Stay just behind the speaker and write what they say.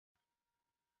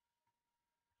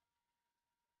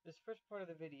This first part of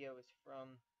the video is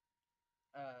from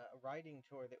a riding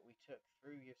tour that we took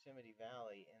through Yosemite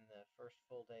Valley in the first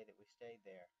full day that we stayed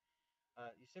there.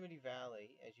 Yosemite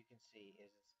Valley, as you can see, is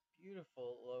this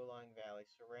beautiful low-lying valley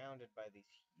surrounded by these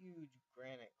huge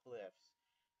granite cliffs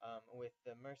with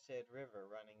the Merced River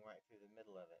running right through the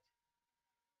middle of it.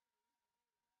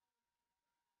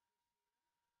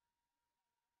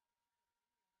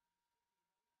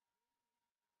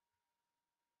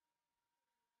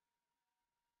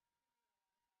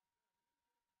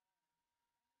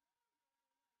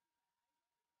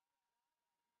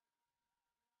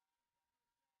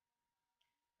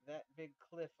 That big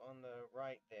cliff on the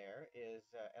right there is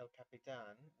El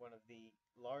Capitan, one of the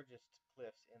largest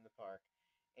cliffs in the park,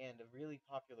 and really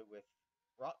popular with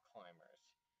rock climbers.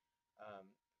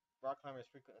 Um, Rock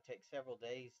climbers frequently take several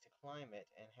days to climb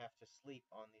it and have to sleep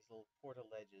on these little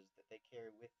portaledges that they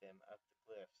carry with them up the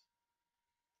cliffs.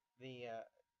 The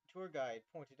tour guide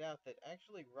pointed out that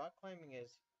actually rock climbing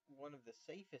is one of the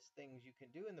safest things you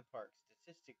can do in the park,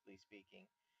 statistically speaking.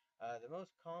 The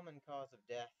most common cause of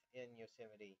death in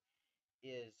Yosemite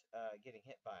is getting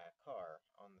hit by a car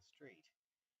on the street.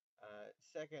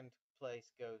 Second place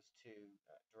goes to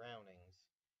drownings.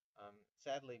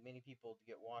 Sadly, many people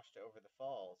get washed over the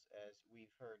falls, as we've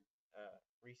heard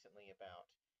recently about.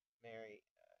 Mary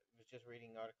was just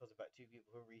reading articles about two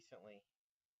people who recently,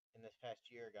 in this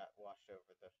past year, got washed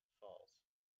over the falls,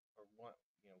 or one,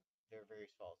 there are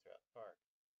various falls throughout the park.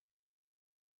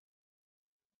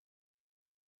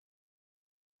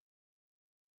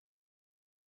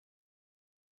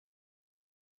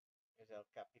 There's El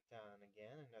Capitan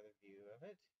again, another view of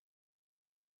it.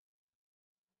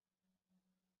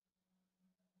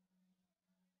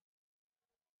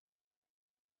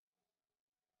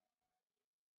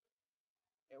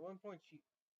 At one point, and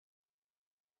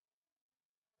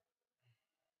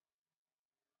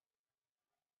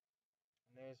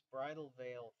there's Bridal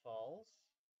Veil Falls.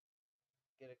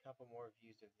 Get a couple more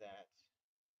views of that.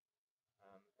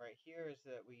 Right here is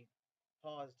that we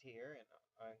paused here and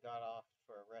got off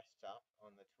for a rest stop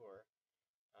on the tour.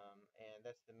 And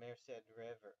that's the Merced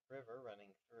River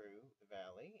running through the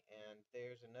valley. And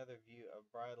there's another view of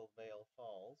Bridal Veil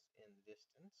Falls in the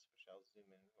distance, which I'll zoom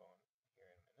in on here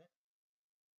in a minute.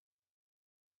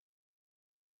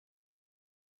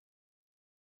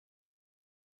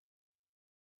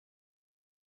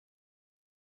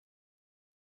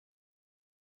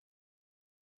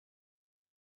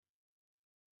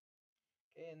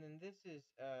 Okay, and then this is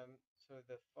sort of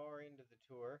the far end of the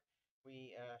tour.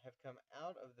 We have come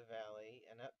out of the valley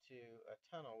and up to a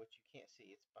tunnel, which you can't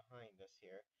see, it's behind us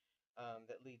here,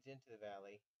 that leads into the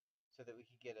valley so that we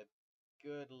could get a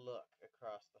good look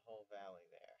across the whole valley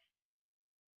there.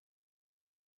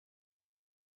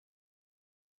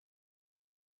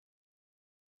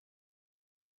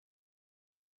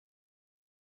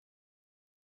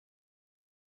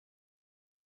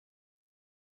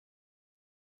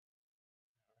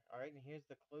 All right, and here's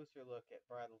the closer look at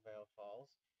Bridal Veil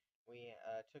Falls. We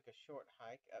took a short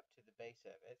hike up to the base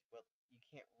of it. Well, you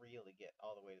can't really get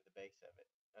all the way to the base of it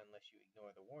unless you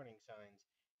ignore the warning signs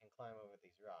and climb over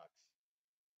these rocks.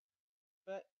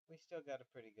 But we still got a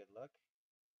pretty good look.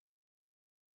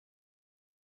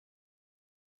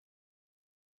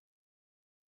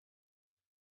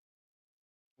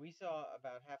 We saw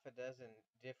about half a dozen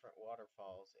different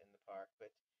waterfalls in the park,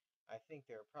 but I think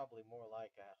there are probably more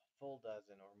like a full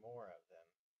dozen or more of them.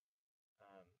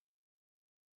 Um,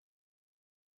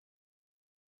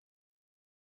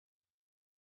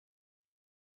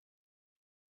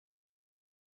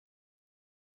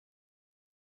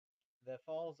 the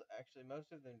falls, actually,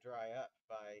 most of them dry up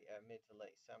by mid to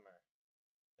late summer.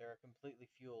 They're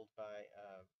completely fueled by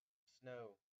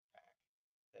snow pack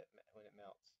when it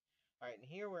melts. All right, and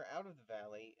here we're out of the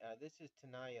valley. This is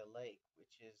Tenaya Lake,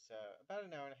 which is about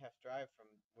an hour and a half drive from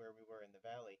where we were in the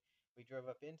valley. We drove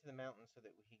up into the mountains so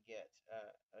that we could get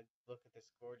a look at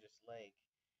this gorgeous lake.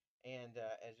 And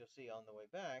as you'll see on the way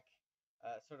back,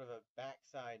 sort of a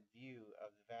backside view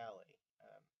of the valley.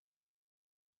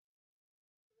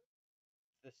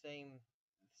 The same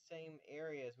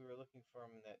area as we were looking from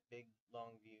that big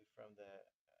long view from the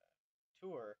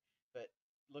tour, but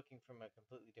looking from a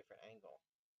completely different angle.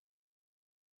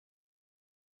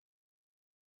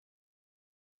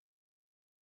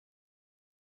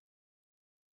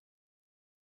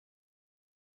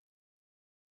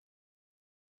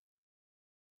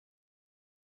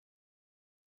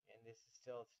 And this is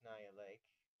still Tenaya Lake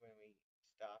when we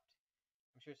stopped.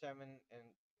 I'm sure Simon and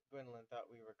Gwendolyn thought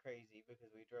we were crazy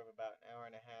because we drove about an hour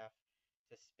and a half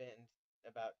to spend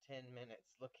about 10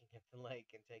 minutes looking at the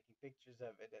lake and taking pictures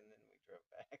of it, and then we drove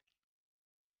back.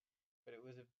 But it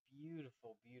was a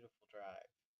beautiful, beautiful drive.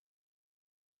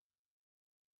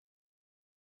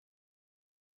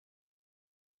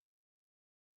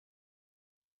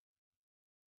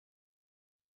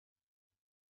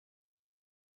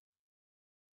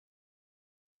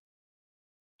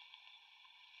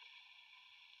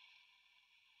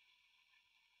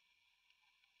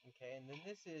 Okay, and then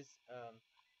this is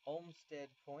Olmsted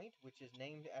Point, which is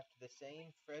named after the same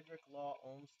Frederick Law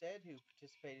Olmsted who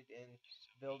participated in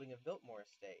building of Biltmore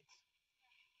Estates.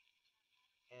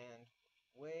 And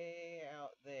way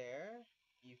out there,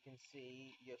 you can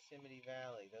see Yosemite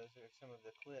Valley. Those are some of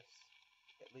the cliffs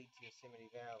that lead to Yosemite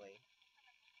Valley.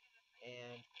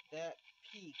 And that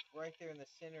peak right there in the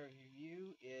center of your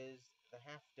view is the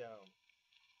Half Dome,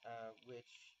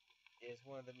 which is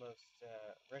one of the most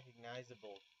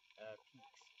recognizable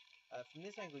peaks. From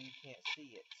this angle, you can't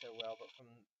see it so well, but from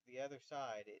the other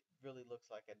side, it really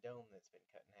looks like a dome that's been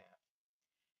cut in half.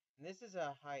 And this is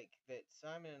a hike that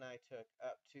Simon and I took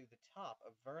up to the top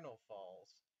of Vernal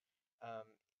Falls. Um,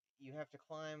 you have to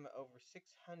climb over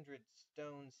 600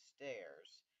 stone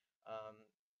stairs, um,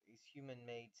 these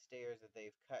human-made stairs that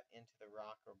they've cut into the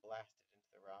rock or blasted into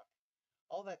the rock.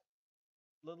 All that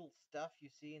little stuff you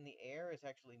see in the air is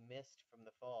actually mist from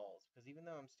the falls, because even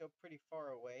though I'm still pretty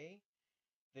far away,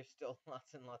 there's still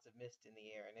lots and lots of mist in the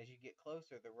air. And as you get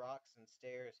closer, the rocks and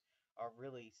stairs are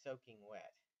really soaking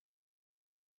wet.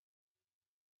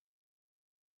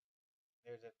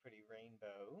 There's a pretty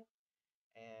rainbow.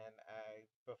 And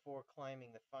before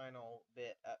climbing the final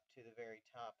bit up to the very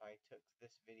top, I took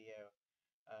this video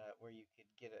where you could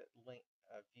get a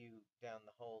view down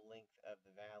the whole length of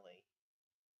the valley,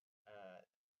 uh,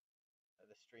 of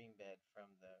the stream bed from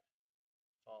the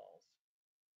falls.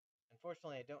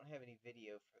 Unfortunately, I don't have any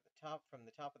video from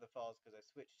the top of the falls because I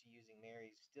switched to using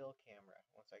Mary's still camera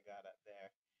once I got up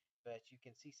there. But you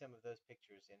can see some of those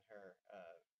pictures in her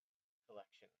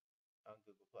collection on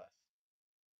Google Plus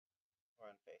or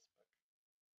on Facebook.